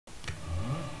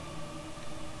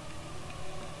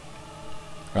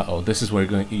Uh-oh, this is where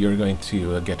you're going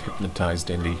to get hypnotized,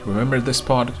 Indy. Remember this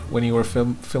spot when you were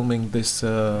filming this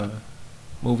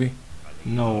movie?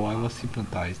 No, I was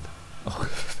hypnotized. Oh,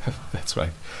 that's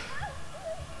right.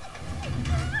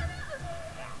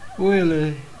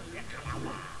 Really?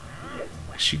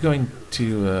 Is she going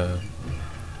to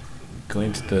go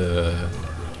into the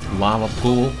lava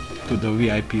pool? To the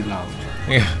VIP lounge.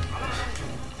 Yeah.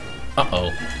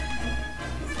 Uh-oh.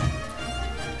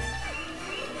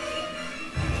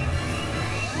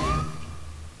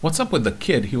 What's up with the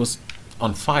kid? He was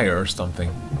on fire or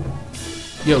something.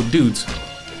 Yo, dudes.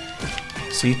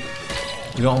 See?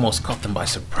 We almost caught them by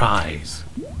surprise.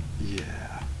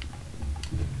 Yeah.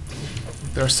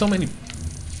 There are so many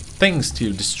things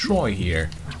to destroy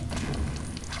here.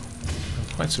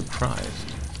 I'm quite surprised.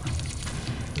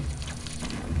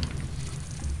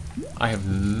 I have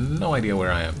no idea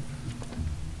where I am.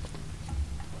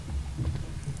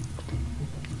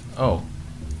 Oh.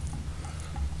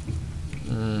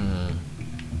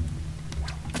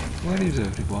 Where is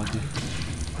everybody?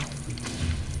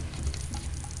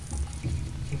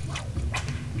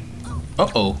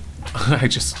 Uh-oh. I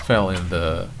just fell in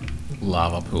the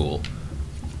lava pool.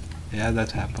 Yeah,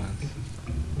 that happens.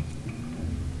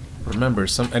 Remember,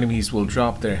 some enemies will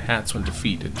drop their hats when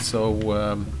defeated,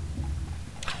 so,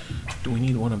 do we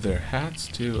need one of their hats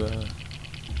to,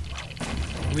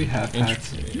 We have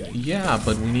hats. Yeah,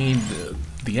 but we need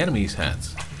the enemies'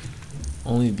 hats.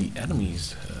 Only the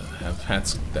enemies have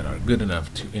hats that are good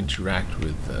enough to interact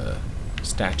with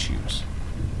statues.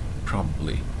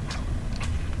 Probably.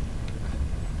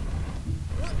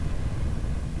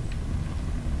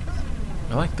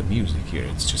 I like the music here.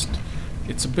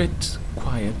 It's a bit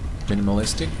quiet,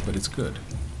 minimalistic, but it's good.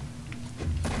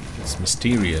 It's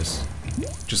mysterious,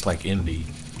 just like Indy.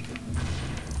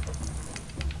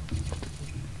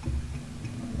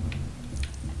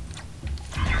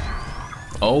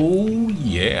 Oh,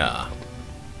 yeah.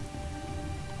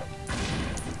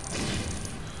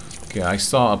 Okay, I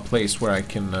saw a place where I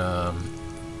can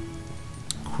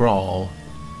crawl.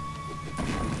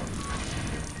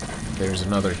 There's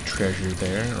another treasure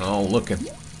there. Oh, look at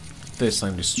this.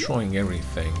 I'm destroying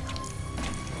everything.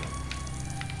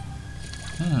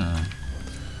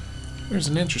 There's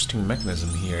an interesting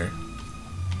mechanism here.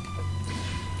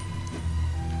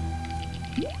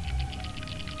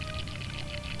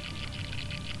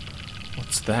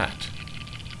 What's that?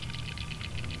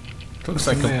 Looks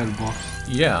like a mailbox.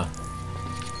 Yeah.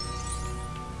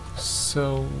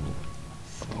 So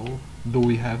Do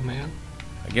we have mail?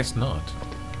 I guess not.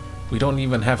 We don't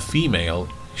even have female.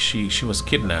 She was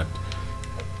kidnapped.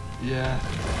 Yeah.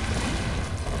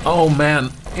 Oh man,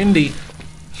 Indy.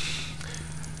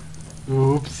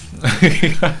 Oops.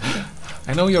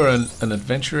 I know you're an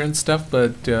adventurer and stuff,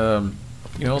 but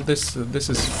you know this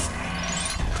is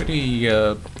pretty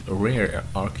rare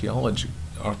archaeological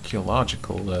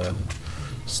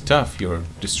stuff you're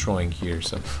destroying here.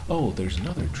 So, oh, there's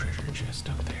another treasure chest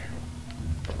up there.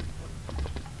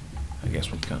 I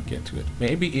guess we can't get to it.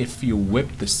 Maybe if you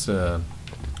whip this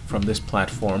from this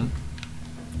platform,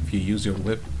 if you use your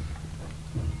whip.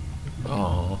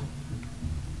 Oh,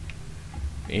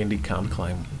 Andy can't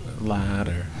climb a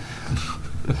ladder.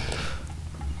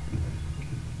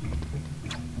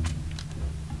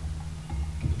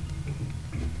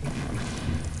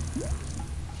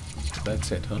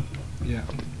 That's it, huh? Yeah,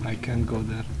 I can't go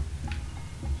there.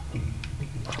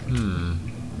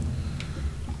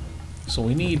 So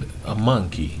we need a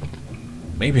monkey.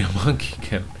 Maybe a monkey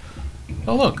can...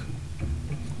 Oh, look!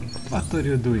 What are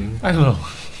you doing? I don't know.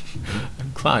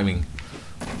 I'm climbing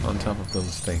on top of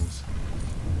those things.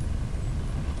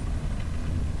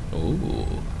 Ooh.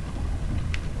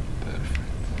 Perfect.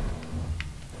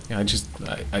 Yeah,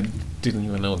 I didn't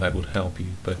even know that would help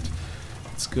you, but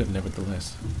it's good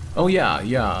nevertheless. Oh yeah,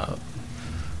 yeah.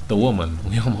 The woman.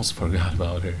 We almost forgot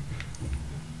about her.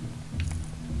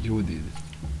 You did.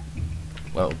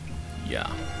 Well, yeah.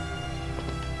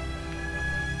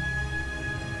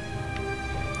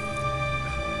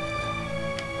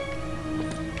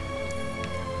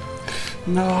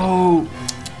 No!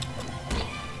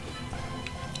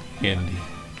 Indy.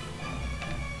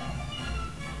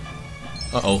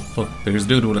 Uh-oh, look, there's a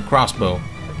dude with a crossbow.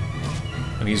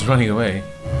 And he's running away.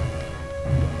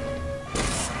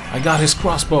 I got his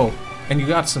crossbow! And you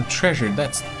got some treasure.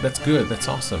 That's good, that's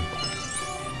awesome.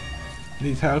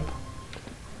 Need help?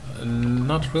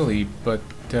 Not really, but,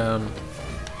 I'm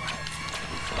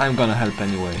gonna help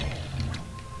anyway.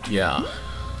 yeah.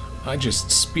 I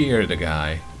just speared a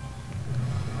guy.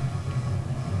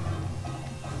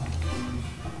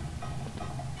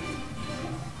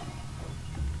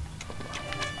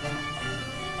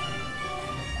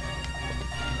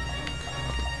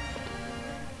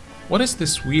 What is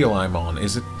this wheel I'm on?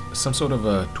 Is it some sort of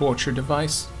a torture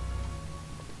device?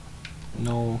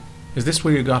 No. Is this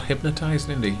where you got hypnotized,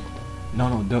 Indy?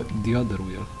 No, the other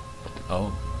wheel.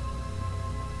 Oh.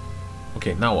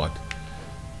 Okay, now what?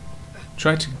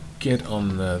 Try to get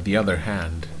on the other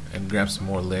hand and grab some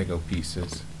more Lego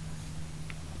pieces.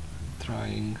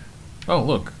 Trying. Oh,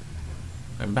 look.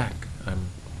 I'm back. I'm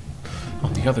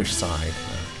on the other side.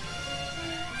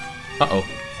 Uh-oh.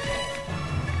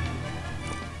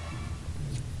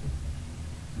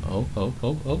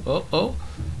 Oh.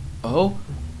 Oh.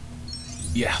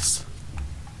 Yes.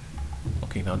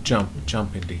 Okay, now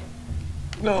jump, Indy.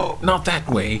 No. Not that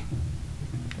way.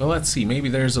 Well, let's see. Maybe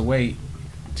there's a way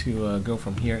to go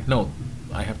from here. No,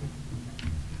 I have...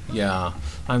 Yeah,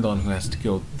 I'm the one who has to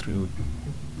go through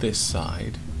this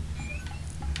side.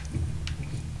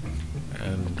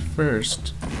 And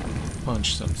first,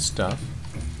 punch some stuff.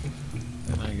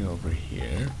 Then I go over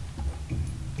here.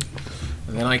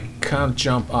 And then I can't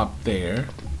jump up there.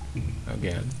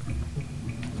 Again.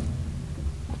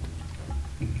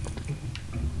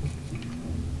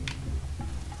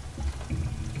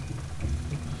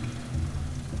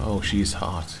 Oh, she's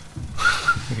hot.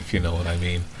 If you know what I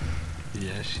mean.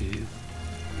 Yeah, she is.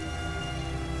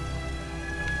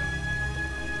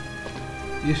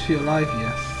 Is she alive?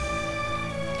 Yes.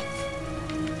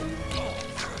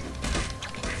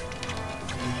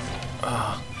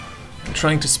 I'm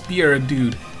trying to spear a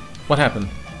dude. What happened?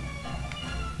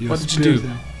 What did you do?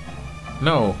 Him.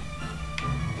 No.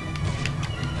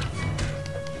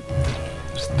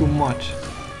 There's too much.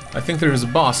 I think there is a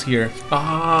boss here.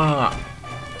 Ah!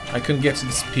 I couldn't get to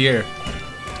the spear.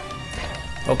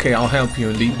 Okay, I'll help you,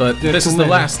 Indy, but this is the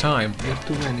last time. There's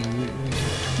too many.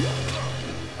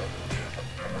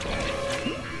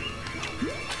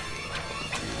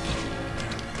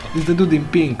 It's the dude in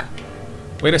pink.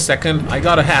 Wait a second, I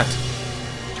got a hat.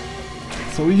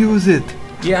 So use it.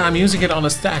 Yeah, I'm using it on a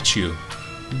statue.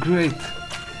 Great.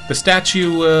 The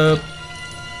statue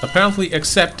apparently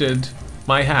accepted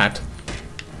my hat.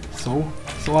 So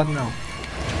what now?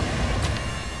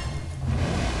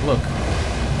 Look.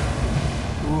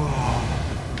 Whoa.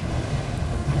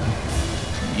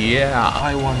 Yeah.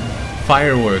 I won.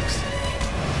 Fireworks.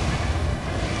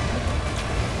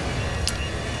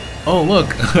 Oh,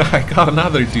 look. I got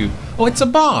another dude. Oh, it's a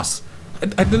boss.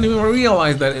 I didn't even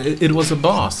realize that it was a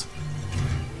boss.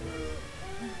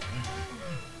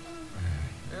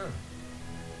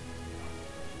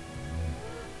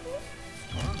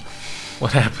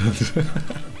 What happened?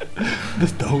 The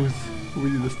stones. We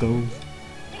need the stones.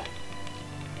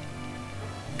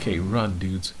 Okay, run,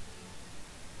 dudes.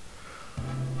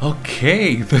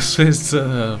 Okay, this is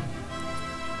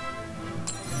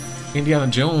Indiana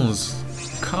Jones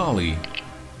Collie.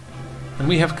 And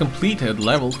we have completed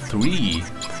level 3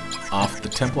 of the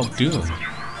Temple of Doom,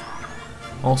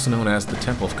 also known as the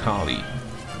Temple of Kali.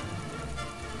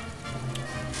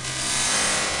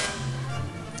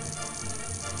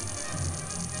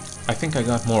 I think I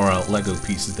got more Lego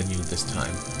pieces than you this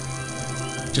time,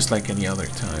 just like any other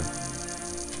time.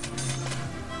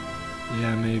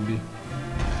 Yeah, maybe.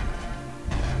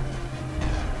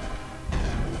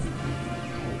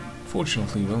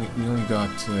 Fortunately, we only got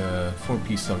 4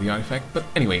 pieces of the artifact, but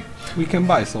anyway. We can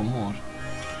buy some more.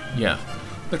 Yeah,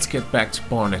 let's get back to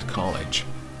Burnett College.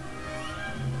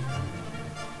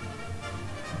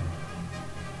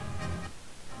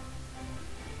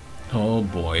 Oh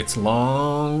boy, it's a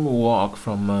long walk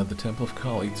from the Temple of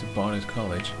Kali to Burnett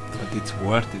College. But it's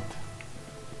worth it.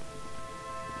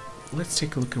 Let's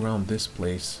take a look around this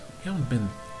place. We haven't been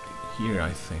here,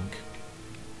 I think.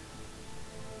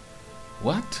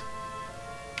 What?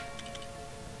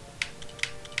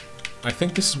 I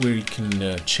think this is where you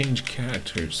can change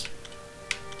characters.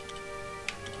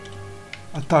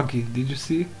 Atagi, did you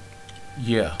see?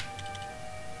 Yeah.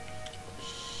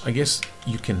 I guess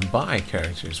you can buy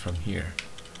characters from here.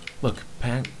 Look,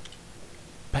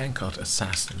 Pankot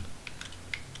Assassin.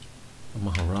 A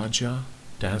Maharaja,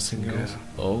 Dancing Girls.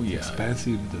 Oh yeah.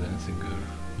 Expensive, the dancing girl.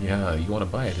 Yeah, you want to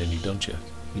buy it, Indy, don't you?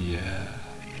 Yeah.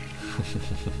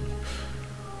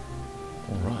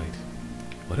 Alright.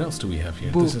 What else do we have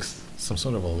here? Books. This is some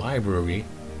sort of a library.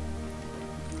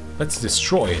 Let's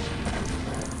destroy it.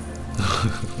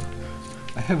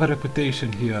 I have a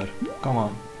reputation here. Come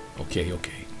on. Okay.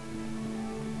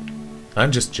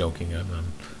 I'm just joking.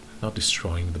 I'm not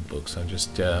destroying the books. I'm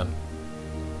just,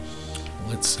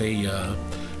 let's say,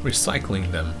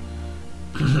 recycling them.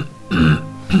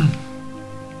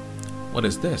 What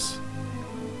is this?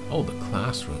 Oh, the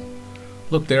classroom.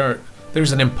 Look,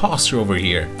 there's an impostor over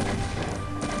here.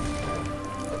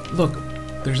 Lolook,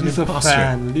 there's an He's impostor. a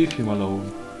fan. Leave him alone.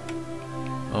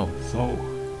 Oh, So,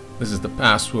 this is the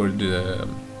password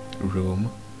room.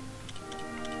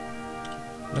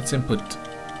 Let's input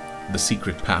the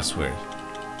secret password.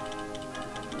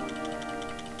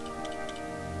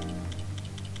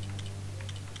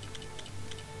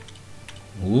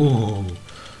 Ooh.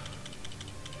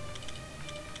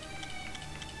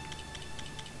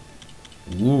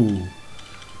 Ooh.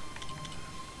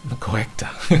 Coect.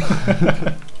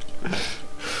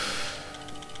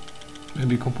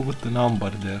 maybe you can put the number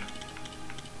there.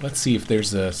 Let's see if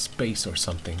there's a space or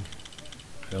something.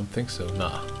 I don't think so.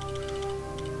 Nah.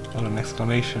 Or an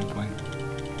exclamation point.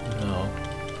 No.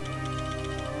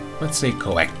 Let's say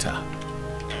Coecta.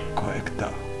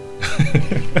 Coecta.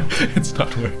 It's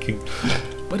not working.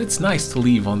 But it's nice to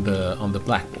leave on the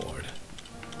blackboard.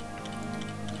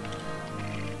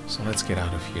 So let's get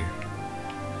out of here.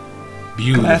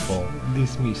 Beautiful. Class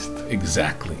dismissed.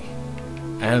 Exactly.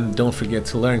 And don't forget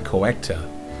to learn Coecta.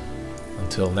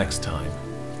 Until next time.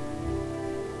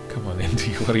 Come on,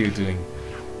 Indy, what are you doing?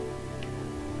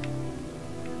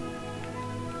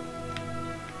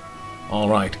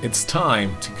 Alright, it's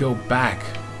time to go back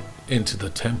into the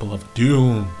Temple of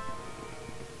Doom.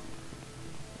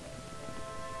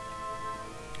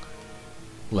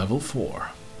 Level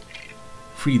 4.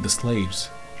 Free the slaves.